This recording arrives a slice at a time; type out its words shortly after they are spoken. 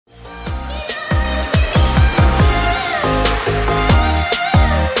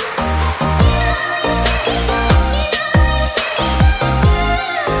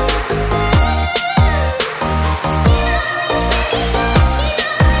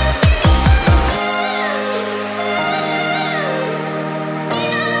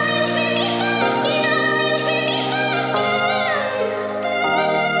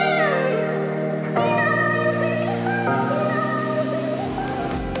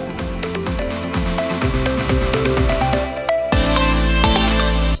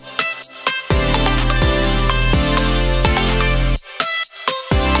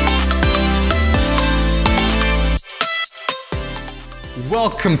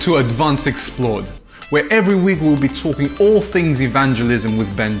Welcome to Advance Explored, where every week we'll be talking all things evangelism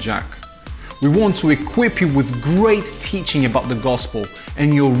with Ben Jack. We want to equip you with great teaching about the gospel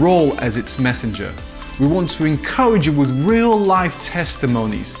and your role as its messenger. We want to encourage you with real-life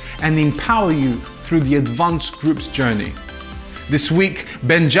testimonies and empower you through the Advance Group's journey. This week,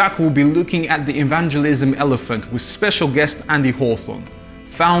 Ben Jack will be looking at the Evangelism Elephant with special guest Andy Hawthorne,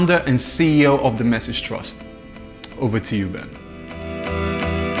 founder and CEO of the Message Trust. Over to you, Ben.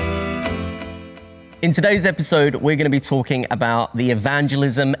 In today's episode, we're going to be talking about the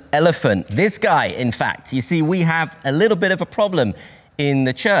Evangelism Elephant. This guy, in fact. You see, we have a little bit of a problem in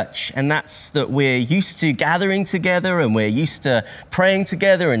the church, and that's that we're used to gathering together and we're used to praying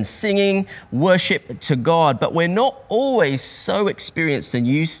together and singing worship to God, but we're not always so experienced and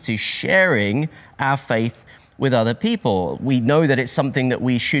used to sharing our faith with other people. We know that it's something that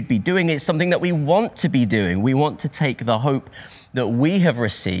we should be doing. It's something that we want to be doing. We want to take the hope that we have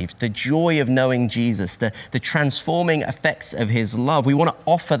received, the joy of knowing Jesus, the transforming effects of his love. We want to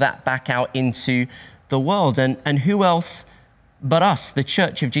offer that back out into the world. And who else but us, the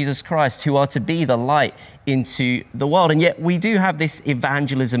Church of Jesus Christ, who are to be the light into the world? And yet we do have this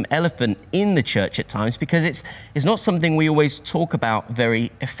evangelism elephant in the church at times because it's not something we always talk about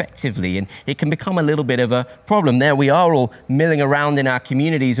very effectively, and it can become a little bit of a problem. There we are all milling around in our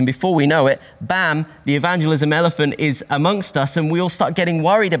communities, and before we know it, bam, the evangelism elephant is amongst us, and we all start getting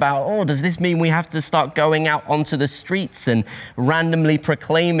worried about, oh, does this mean we have to start going out onto the streets and randomly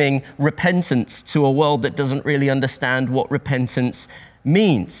proclaiming repentance to a world that doesn't really understand what repentance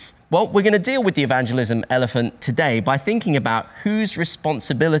means? Well, we're going to deal with the evangelism elephant today by thinking about whose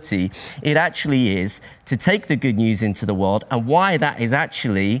responsibility it actually is to take the good news into the world, and why that is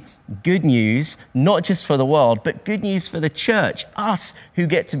actually good news, not just for the world, but good news for the church, us who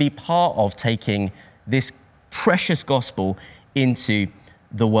get to be part of taking this precious gospel into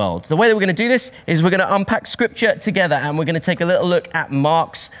the world. The way that we're going to do this is we're going to unpack scripture together, and we're going to take a little look at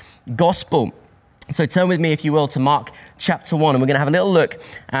Mark's gospel. So turn with me, if you will, to Mark chapter 1, and we're going to have a little look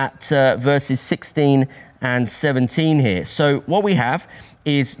at verses 16 and 17 here. So what we have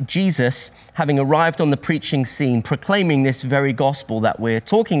is Jesus, having arrived on the preaching scene, proclaiming this very gospel that we're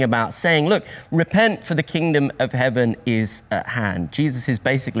talking about, saying, look, repent, for the kingdom of heaven is at hand. Jesus is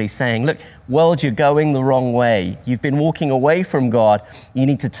basically saying, look, world, you're going the wrong way. You've been walking away from God. You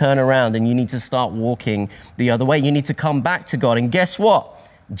need to turn around and you need to start walking the other way. You need to come back to God. And guess what?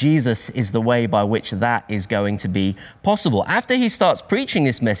 Jesus is the way by which that is going to be possible. After he starts preaching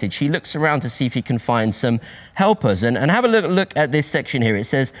this message, he looks around to see if he can find some helpers. And have a look at this section here. It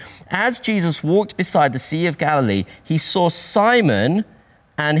says, as Jesus walked beside the Sea of Galilee, he saw Simon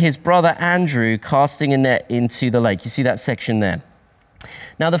and his brother Andrew casting a net into the lake. You see that section there?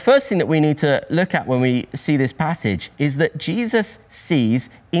 Now, the first thing that we need to look at when we see this passage is that Jesus sees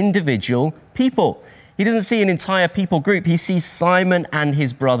individual people. He doesn't see an entire people group. He sees Simon and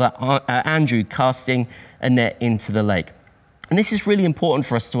his brother Andrew casting a net into the lake. And this is really important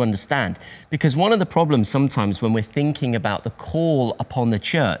for us to understand, because one of the problems sometimes when we're thinking about the call upon the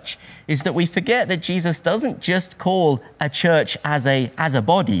church is that we forget that Jesus doesn't just call a church as a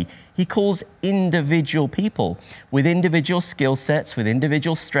body. He calls individual people with individual skill sets, with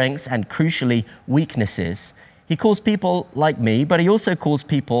individual strengths, and crucially, weaknesses. He calls people like me, but he also calls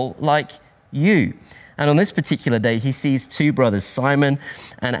people like you. And on this particular day, he sees two brothers, Simon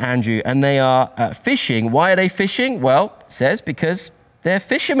and Andrew, and they are fishing. Why are they fishing? Well, it says because they're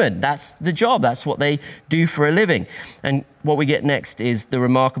fishermen. That's the job. That's what they do for a living. And what we get next is the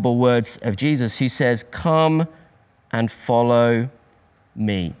remarkable words of Jesus, who says, come and follow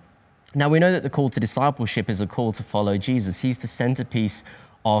me. Now, we know that the call to discipleship is a call to follow Jesus. He's the centerpiece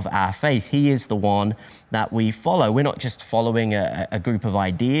of our faith. He is the one that we follow. We're not just following a group of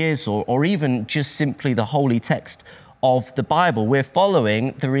ideas or even just simply the holy text of the Bible. We're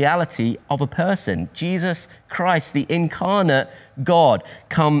following the reality of a person, Jesus Christ, the incarnate God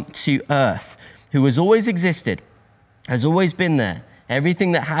come to earth, who has always existed, has always been there.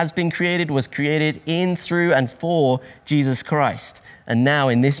 Everything that has been created was created in, through, and for Jesus Christ. And now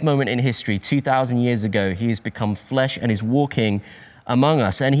in this moment in history, 2,000 years ago, he has become flesh and is walking among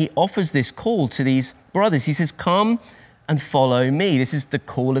us. And he offers this call to these brothers. He says, come and follow me. This is the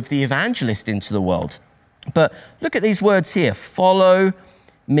call of the evangelist into the world. But look at these words here, follow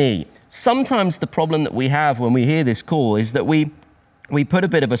me. Sometimes the problem that we have when we hear this call is that we put a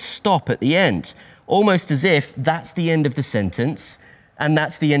bit of a stop at the end, almost as if that's the end of the sentence and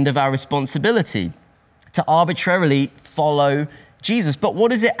that's the end of our responsibility to arbitrarily follow Jesus. But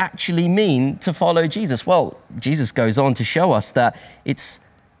what does it actually mean to follow Jesus? Well, Jesus goes on to show us that it's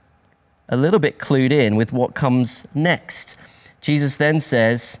a little bit clued in with what comes next. Jesus then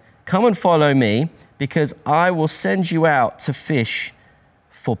says, "Come and follow me, because I will send you out to fish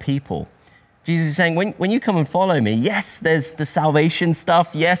for people." Jesus is saying, when you come and follow me, yes, there's the salvation stuff.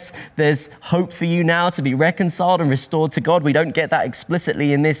 Yes, there's hope for you now to be reconciled and restored to God. We don't get that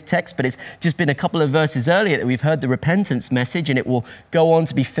explicitly in this text, but it's just been a couple of verses earlier that we've heard the repentance message, and it will go on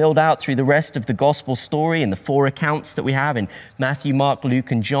to be filled out through the rest of the gospel story and the 4 accounts that we have in Matthew, Mark,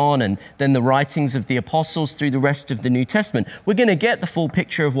 Luke, and John, and then the writings of the apostles through the rest of the New Testament. We're going to get the full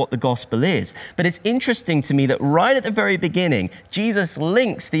picture of what the gospel is. But it's interesting to me that right at the very beginning, Jesus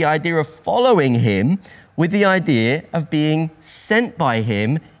links the idea of following him with the idea of being sent by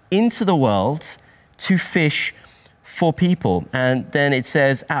him into the world to fish for people. And then it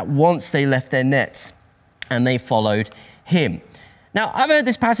says, at once they left their nets and they followed him. Now, I've heard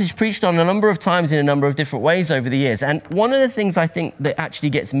this passage preached on a number of times in a number of different ways over the years. And one of the things I think that actually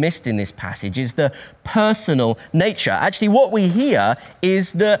gets missed in this passage is the personal nature. Actually, what we hear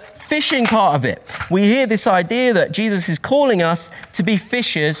is the fishing part of it. We hear this idea that Jesus is calling us to be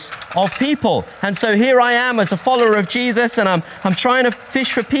fishers of people. And so here I am as a follower of Jesus, and I'm trying to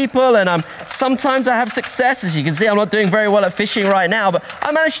fish for people, and sometimes I have success. As you can see, I'm not doing very well at fishing right now, but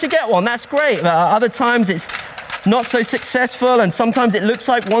I managed to get one. That's great. But other times it's not so successful, and sometimes it looks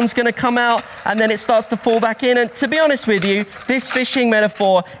like one's going to come out and then it starts to fall back in. And to be honest with you, this fishing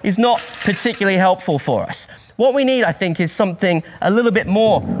metaphor is not particularly helpful for us. What we need, I think, is something a little bit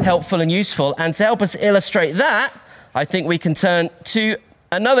more helpful and useful. And to help us illustrate that, I think we can turn to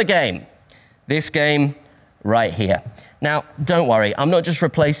another game. This game right here. Now, don't worry, I'm not just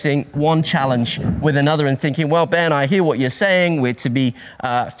replacing one challenge with another and thinking, well, Ben, I hear what you're saying. We're to be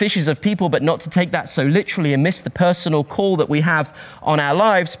fishers of people, but not to take that so literally and miss the personal call that we have on our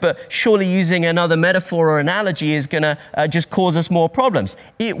lives. But surely using another metaphor or analogy is going to just cause us more problems.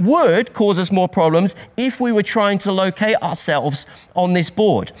 It would cause us more problems if we were trying to locate ourselves on this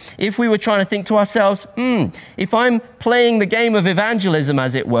board. If we were trying to think to ourselves, if I'm playing the game of evangelism,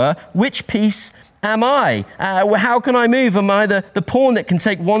 as it were, which piece am I? How can I move? Am I the pawn that can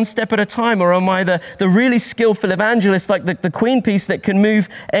take one step at a time? Or am I the really skillful evangelist, like the queen piece that can move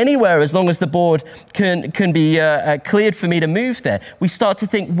anywhere as long as the board can be cleared for me to move there? We start to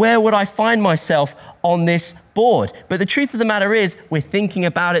think, where would I find myself on this board? But the truth of the matter is, we're thinking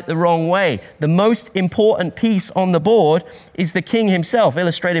about it the wrong way. The most important piece on the board is the king himself,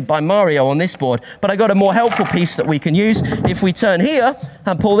 illustrated by Mario on this board. But I got a more helpful piece that we can use. If we turn here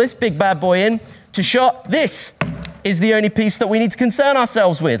and pull this big bad boy in to shot, this is the only piece that we need to concern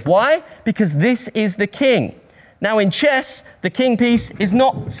ourselves with. Why? Because this is the king. Now in chess, the king piece is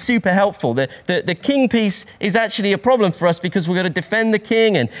not super helpful. The king piece is actually a problem for us because we're going to defend the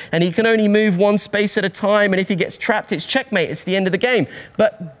king, and he can only move one space at a time, and if he gets trapped, it's checkmate, it's the end of the game.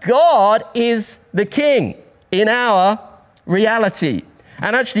 But God is the king in our reality.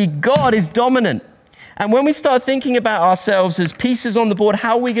 And actually, God is dominant. And when we start thinking about ourselves as pieces on the board,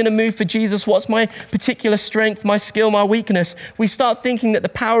 how are we going to move for Jesus? What's my particular strength, my skill, my weakness? We start thinking that the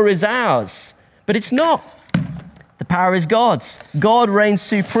power is ours, but it's not. The power is God's. God reigns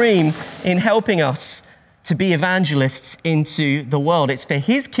supreme in helping us to be evangelists into the world. It's for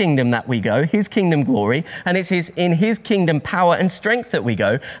his kingdom that we go, his kingdom glory, and it's in his kingdom power and strength that we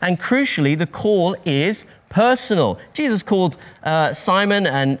go. And crucially, the call is personal. Jesus called Simon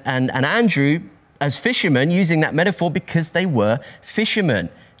and Andrew as fishermen, using that metaphor because they were fishermen.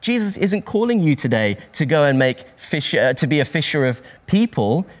 Jesus isn't calling you today to go and to be a fisher of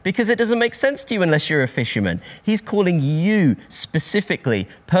people, because it doesn't make sense to you unless you're a fisherman. He's calling you specifically,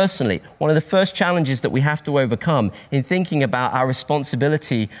 personally. One of the first challenges that we have to overcome in thinking about our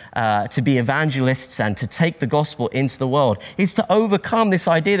responsibility to be evangelists and to take the gospel into the world is to overcome this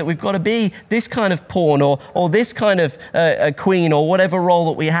idea that we've got to be this kind of pawn or this kind of queen or whatever role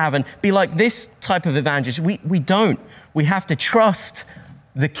that we have and be like this type of evangelist. We don't. We have to trust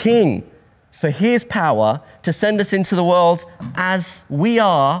the King for his power to send us into the world as we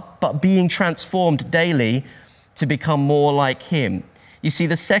are, but being transformed daily to become more like him. You see,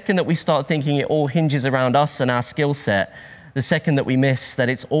 the second that we start thinking it all hinges around us and our skill set, the second that we miss that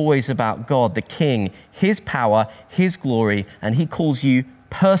it's always about God, the King, his power, his glory, and he calls you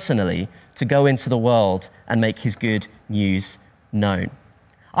personally to go into the world and make his good news known.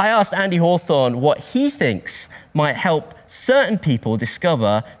 I asked Andy Hawthorne what he thinks might help certain people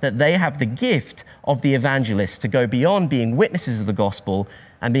discover that they have the gift of the evangelist to go beyond being witnesses of the gospel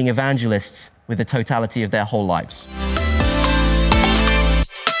and being evangelists with the totality of their whole lives.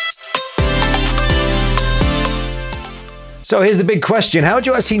 So here's the big question. How do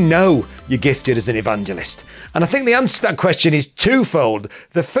you actually know you're gifted as an evangelist? And I think the answer to that question is twofold.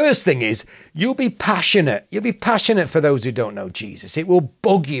 The first thing is you'll be passionate. You'll be passionate for those who don't know Jesus. It will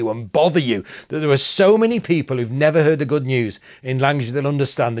bug you and bother you that there are so many people who've never heard the good news in language they'll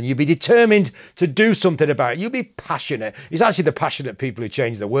understand, and you'll be determined to do something about it. You'll be passionate. It's actually the passionate people who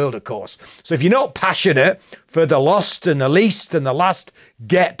change the world, of course. So if you're not passionate for the lost and the least and the last,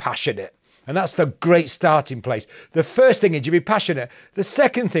 get passionate. And that's the great starting place. The first thing is you'll be passionate. The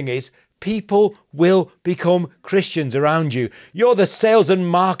second thing is people will become Christians around you. You're the sales and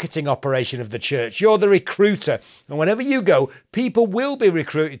marketing operation of the church. You're the recruiter. And whenever you go, people will be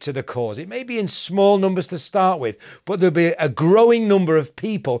recruited to the cause. It may be in small numbers to start with, but there'll be a growing number of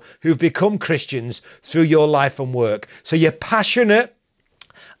people who've become Christians through your life and work. So you're passionate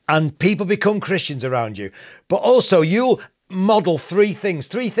and people become Christians around you. But also you'll model three things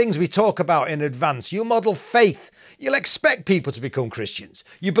we talk about in advance. You model faith. You'll expect people to become Christians.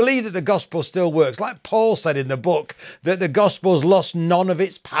 You believe that the gospel still works. Like Paul said in the book, that the gospel's lost none of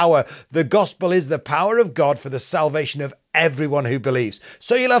its power. The gospel is the power of God for the salvation of everyone who believes.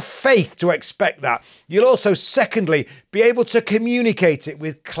 So you'll have faith to expect that. You'll also, secondly, be able to communicate it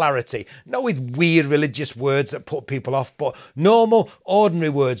with clarity, not with weird religious words that put people off, but normal, ordinary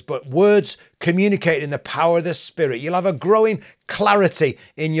words, but words communicated in the power of the Spirit. You'll have a growing clarity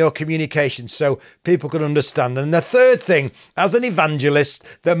in your communication so people can understand. And the third thing, as an evangelist,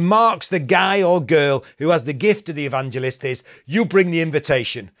 that marks the guy or girl who has the gift of the evangelist is you bring the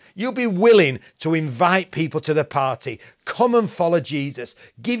invitation. You'll be willing to invite people to the party. Come and follow Jesus.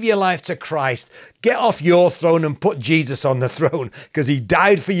 Give your life to Christ. Get off your throne and put Jesus on the throne, because he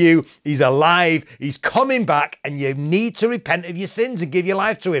died for you. He's alive. He's coming back, and you need to repent of your sins and give your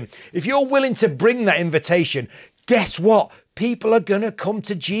life to him. If you're willing to bring that invitation, guess what? People are going to come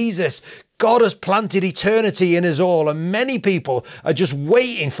to Jesus. God has planted eternity in us all, and many people are just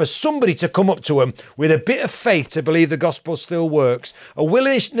waiting for somebody to come up to them with a bit of faith to believe the gospel still works, a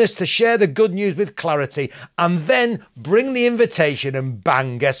willingness to share the good news with clarity, and then bring the invitation, and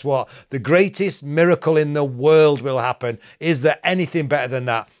bang, guess what? The greatest miracle in the world will happen. Is there anything better than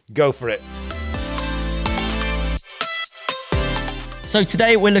that? Go for it. So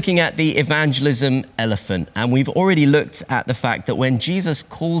today we're looking at the evangelism elephant, and we've already looked at the fact that when Jesus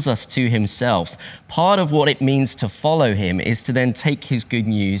calls us to himself, part of what it means to follow him is to then take his good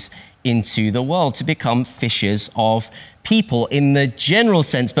news into the world, to become fishers of people in the general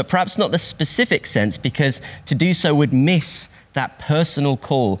sense, but perhaps not the specific sense, because to do so would miss that personal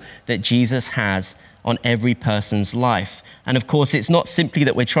call that Jesus has on every person's life. And of course, it's not simply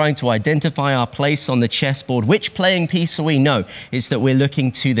that we're trying to identify our place on the chessboard. Which playing piece are we? No, it's that we're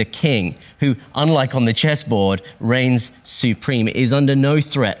looking to the king who, unlike on the chessboard, reigns supreme, is under no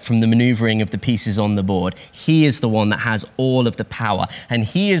threat from the maneuvering of the pieces on the board. He is the one that has all of the power, and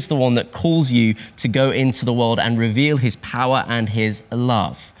he is the one that calls you to go into the world and reveal his power and his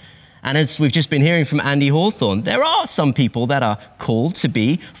love. And as we've just been hearing from Andy Hawthorne, there are some people that are called to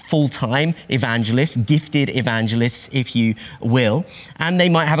be full-time evangelists, gifted evangelists, if you will, and they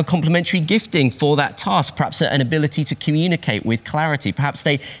might have a complementary gifting for that task, perhaps an ability to communicate with clarity. Perhaps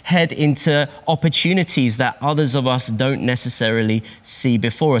they head into opportunities that others of us don't necessarily see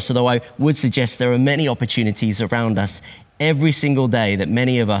before us, although I would suggest there are many opportunities around us every single day that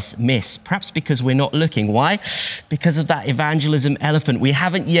many of us miss, perhaps because we're not looking. Why? Because of that evangelism elephant. We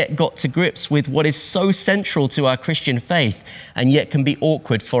haven't yet got to grips with what is so central to our Christian faith and yet can be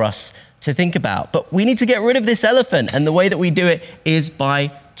awkward for us to think about. But we need to get rid of this elephant, and the way that we do it is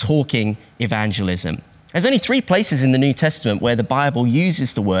by talking evangelism. There's only 3 places in the New Testament where the Bible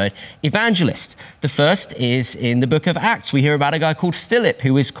uses the word evangelist. The first is in the book of Acts. We hear about a guy called Philip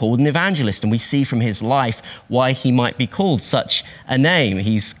who is called an evangelist, and we see from his life why he might be called such a name.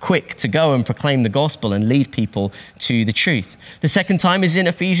 He's quick to go and proclaim the gospel and lead people to the truth. The second time is in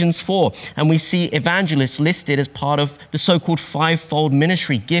Ephesians 4, and we see evangelists listed as part of the so-called 5-fold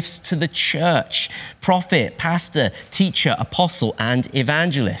ministry gifts to the church: prophet, pastor, teacher, apostle, and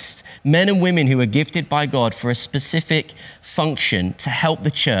evangelist. Men and women who are gifted by God for a specific function to help the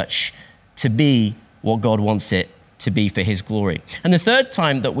church to be what God wants it to be for his glory. And the third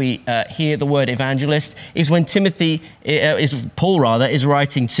time that we hear the word evangelist is when Paul is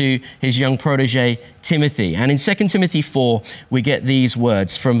writing to his young protege, Timothy. And in 2 Timothy 4, we get these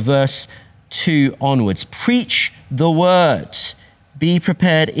words from verse 2 onwards. Preach the word. Be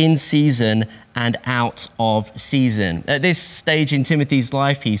prepared in season and out of season. At this stage in Timothy's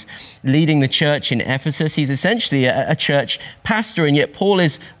life, he's leading the church in Ephesus. He's essentially a church pastor, and yet Paul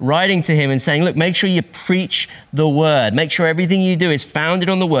is writing to him and saying, look, make sure you preach the word. Make sure everything you do is founded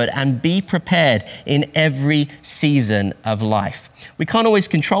on the word, and be prepared in every season of life. We can't always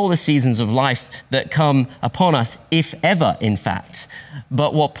control the seasons of life that come upon us, if ever, in fact.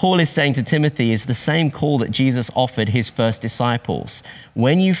 But what Paul is saying to Timothy is the same call that Jesus offered his first disciples.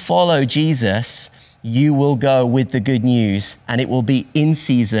 When you follow Jesus, you will go with the good news, and it will be in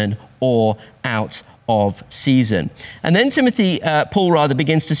season or out of season. And then Paul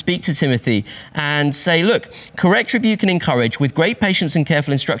begins to speak to Timothy and say, look, correct, rebuke, and encourage with great patience and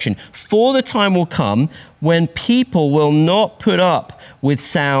careful instruction, for the time will come when people will not put up with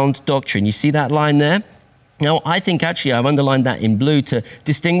sound doctrine. You see that line there? Now, I think actually I've underlined that in blue to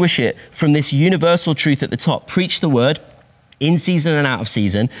distinguish it from this universal truth at the top. Preach the word in season and out of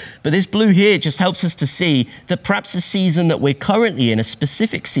season. But this blue here just helps us to see that perhaps the season that we're currently in, a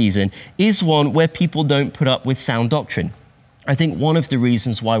specific season, is one where people don't put up with sound doctrine. I think one of the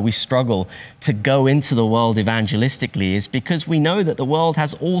reasons why we struggle to go into the world evangelistically is because we know that the world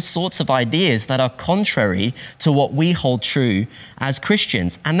has all sorts of ideas that are contrary to what we hold true as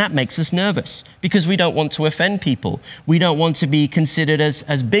Christians. And that makes us nervous because we don't want to offend people. We don't want to be considered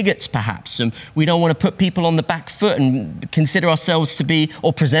as bigots, perhaps. And we don't want to put people on the back foot and consider ourselves to be,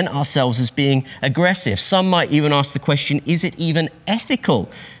 or present ourselves as being aggressive. Some might even ask the question, is it even ethical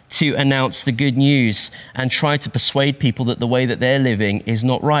to announce the good news and try to persuade people that the way that they're living is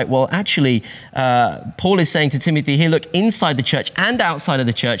not right? Well, actually, Paul is saying to Timothy here, look, inside the church and outside of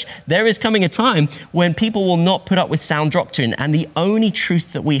the church, there is coming a time when people will not put up with sound doctrine, and the only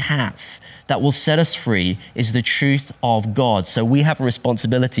truth that we have that will set us free is the truth of God. So we have a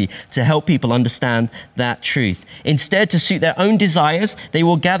responsibility to help people understand that truth. Instead, to suit their own desires, they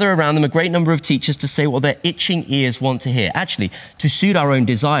will gather around them a great number of teachers to say what their itching ears want to hear. Actually, to suit our own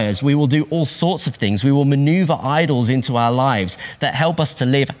desires, we will do all sorts of things. We will maneuver idols into our lives that help us to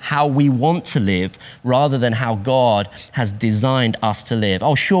live how we want to live rather than how God has designed us to live.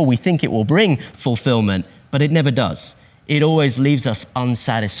 Oh, sure, we think it will bring fulfillment, but it never does. It always leaves us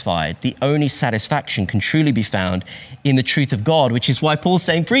unsatisfied. The only satisfaction can truly be found in the truth of God, which is why Paul's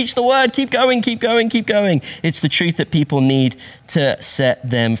saying, preach the word, keep going, keep going, keep going. It's the truth that people need to set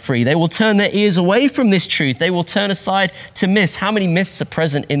them free. They will turn their ears away from this truth. They will turn aside to myths. How many myths are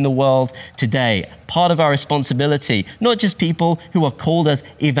present in the world today? Part of our responsibility, not just people who are called as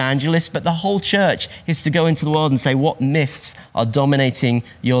evangelists, but the whole church, is to go into the world and say, what myths are dominating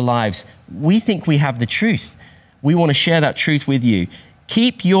your lives? We think we have the truth. We want to share that truth with you.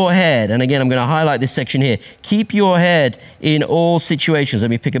 Keep your head, and again, I'm going to highlight this section here. Keep your head in all situations.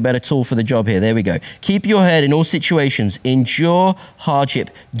 Let me pick a better tool for the job here. There we go. Keep your head in all situations. Endure hardship.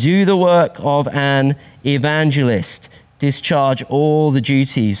 Do the work of an evangelist. Discharge all the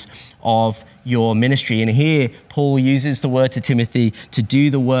duties of your ministry. And here, Paul uses the word to Timothy to do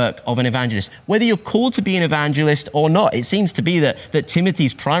the work of an evangelist. Whether you're called to be an evangelist or not, it seems to be that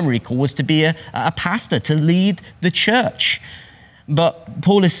Timothy's primary call was to be a pastor, to lead the church. But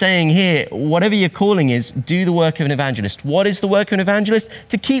Paul is saying here, whatever your calling is, do the work of an evangelist. What is the work of an evangelist?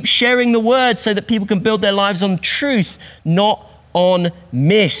 To keep sharing the word so that people can build their lives on truth, not on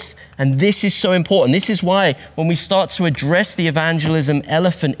myth. And this is so important. This is why when we start to address the evangelism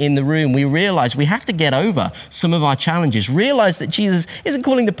elephant in the room, we realize we have to get over some of our challenges. Realize that Jesus isn't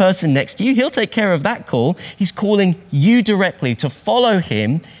calling the person next to you. He'll take care of that call. He's calling you directly to follow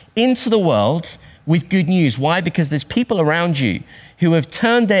him into the world with good news. Why? Because there's people around you who have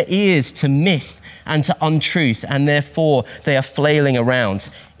turned their ears to myth and to untruth, and therefore they are flailing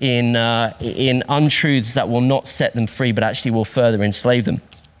around in untruths that will not set them free, but actually will further enslave them.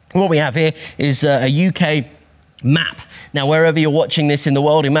 What we have here is a UK map. Now, wherever you're watching this in the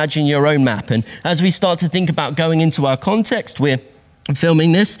world, imagine your own map. And as we start to think about going into our context, we're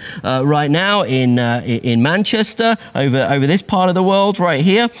filming this right now in Manchester, over this part of the world right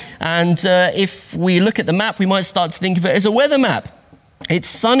here. And if we look at the map, we might start to think of it as a weather map. It's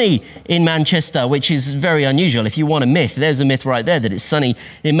sunny in Manchester, which is very unusual. If you want a myth, there's a myth right there that it's sunny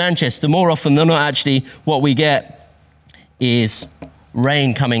in Manchester. More often than not, actually, what we get is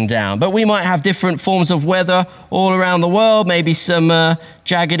rain coming down. But we might have different forms of weather all around the world. Maybe some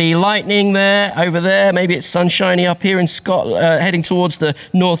jaggedy lightning there, over there. Maybe it's sunshiny up here in Scotland, heading towards the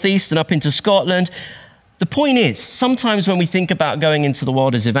northeast and up into Scotland. The point is, sometimes when we think about going into the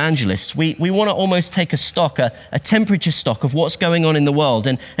world as evangelists, we want to almost take a stock, a temperature stock of what's going on in the world.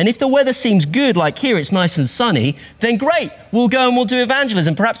 And if the weather seems good, like here it's nice and sunny, then great, we'll go and we'll do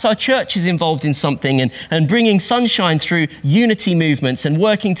evangelism. Perhaps our church is involved in something and bringing sunshine through unity movements and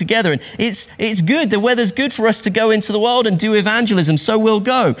working together. And it's good, the weather's good for us to go into the world and do evangelism, so we'll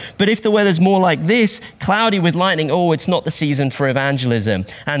go. But if the weather's more like this, cloudy with lightning, oh, it's not the season for evangelism.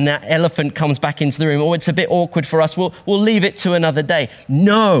 And that elephant comes back into the room, oh, it's a bit awkward for us, we'll leave it to another day.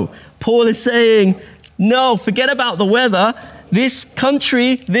 No, Paul is saying, no, forget about the weather. This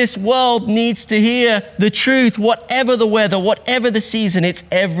country, this world needs to hear the truth, whatever the weather, whatever the season. It's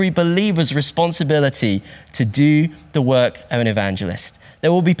every believer's responsibility to do the work of an evangelist.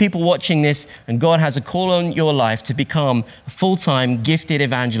 There will be people watching this, and God has a call on your life to become a full-time gifted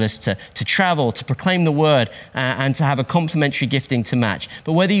evangelist, to travel, to proclaim the word, and to have a complementary gifting to match.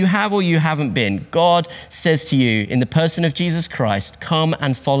 But whether you have or you haven't been, God says to you in the person of Jesus Christ, come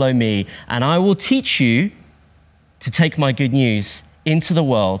and follow me, and I will teach you to take my good news into the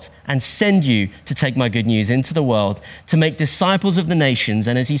world and send you to take my good news into the world, to make disciples of the nations.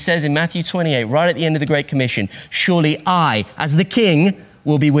 And as he says in Matthew 28, right at the end of the Great Commission, surely I, as the King,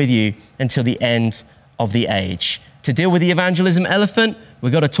 will be with you until the end of the age. To deal with the evangelism elephant,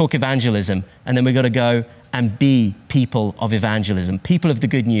 we've got to talk evangelism, and then we've got to go and be people of evangelism, people of the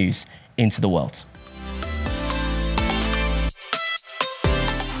good news into the world.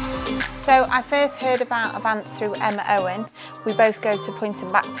 So I first heard about Advance through Emma Owen. We both go to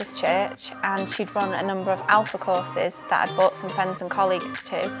Poynton Baptist Church, and she'd run a number of Alpha courses that I'd brought some friends and colleagues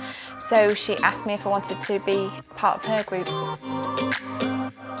to. So she asked me if I wanted to be part of her group.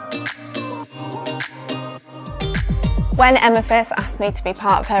 When Emma first asked me to be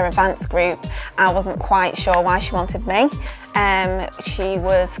part of her Advance group, I wasn't quite sure why she wanted me. She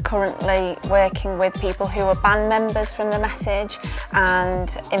was currently working with people who were band members from The Message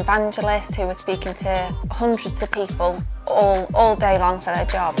and evangelists who were speaking to hundreds of people all day long for their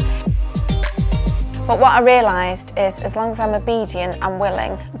job. But what I realised is as long as I'm obedient and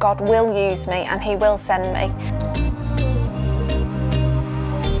willing, God will use me and He will send me.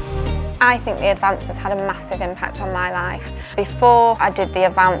 I think the Advance has had a massive impact on my life. Before I did the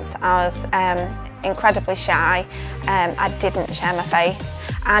Advance, I was incredibly shy. I didn't share my faith,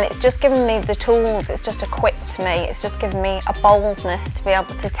 and it's just given me the tools, it's just equipped me, it's just given me a boldness to be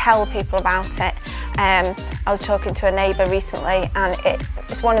able to tell people about it. I was talking to a neighbour recently, and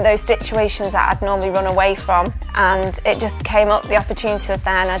it's one of those situations that I'd normally run away from, and it just came up, the opportunity was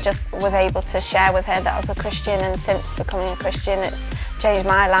there, and I just was able to share with her that I was a Christian, and since becoming a Christian it's changed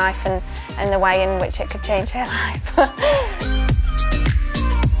my life and the way in which it could change her life.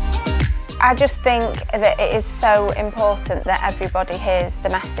 I just think that it is so important that everybody hears the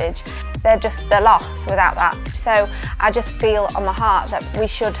message. They're lost without that. So I just feel on my heart that we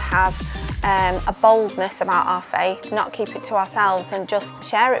should have a boldness about our faith, not keep it to ourselves, and just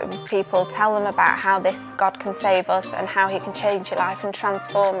share it with people, tell them about how this God can save us and how He can change your life and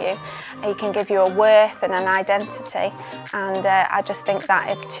transform you. He can give you a worth and an identity, and I just think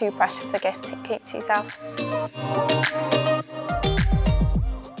that is too precious a gift to keep to yourself.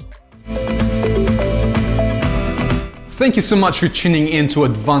 Thank you so much for tuning in to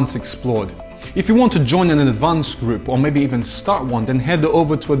Advance Explored. If you want to join an Advance group or maybe even start one, then head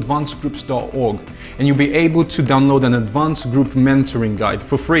over to advancegroups.org and you'll be able to download an Advance group mentoring guide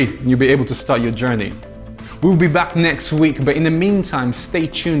for free, and you'll be able to start your journey. We'll be back next week, but in the meantime, stay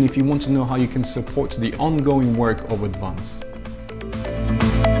tuned if you want to know how you can support the ongoing work of Advance.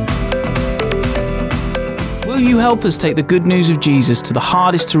 Will you help us take the good news of Jesus to the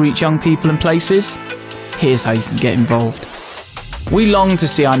hardest to reach young people and places? Here's how you can get involved. We long to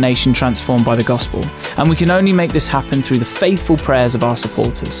see our nation transformed by the gospel, and we can only make this happen through the faithful prayers of our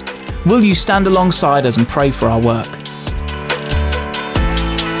supporters. Will you stand alongside us and pray for our work?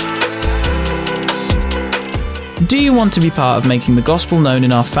 Do you want to be part of making the gospel known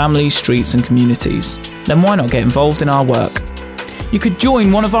in our families, streets and communities? Then why not get involved in our work? You could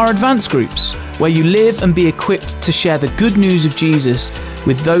join one of our Advance groups, where you live and be equipped to share the good news of Jesus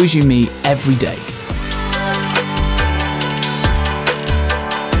with those you meet every day.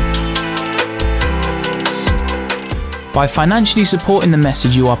 By financially supporting the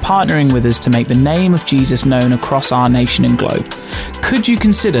message, you are partnering with us to make the name of Jesus known across our nation and globe. Could you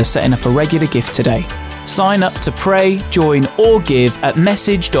consider setting up a regular gift today? Sign up to pray, join or give at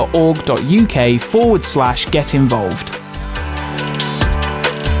message.org.uk/get involved.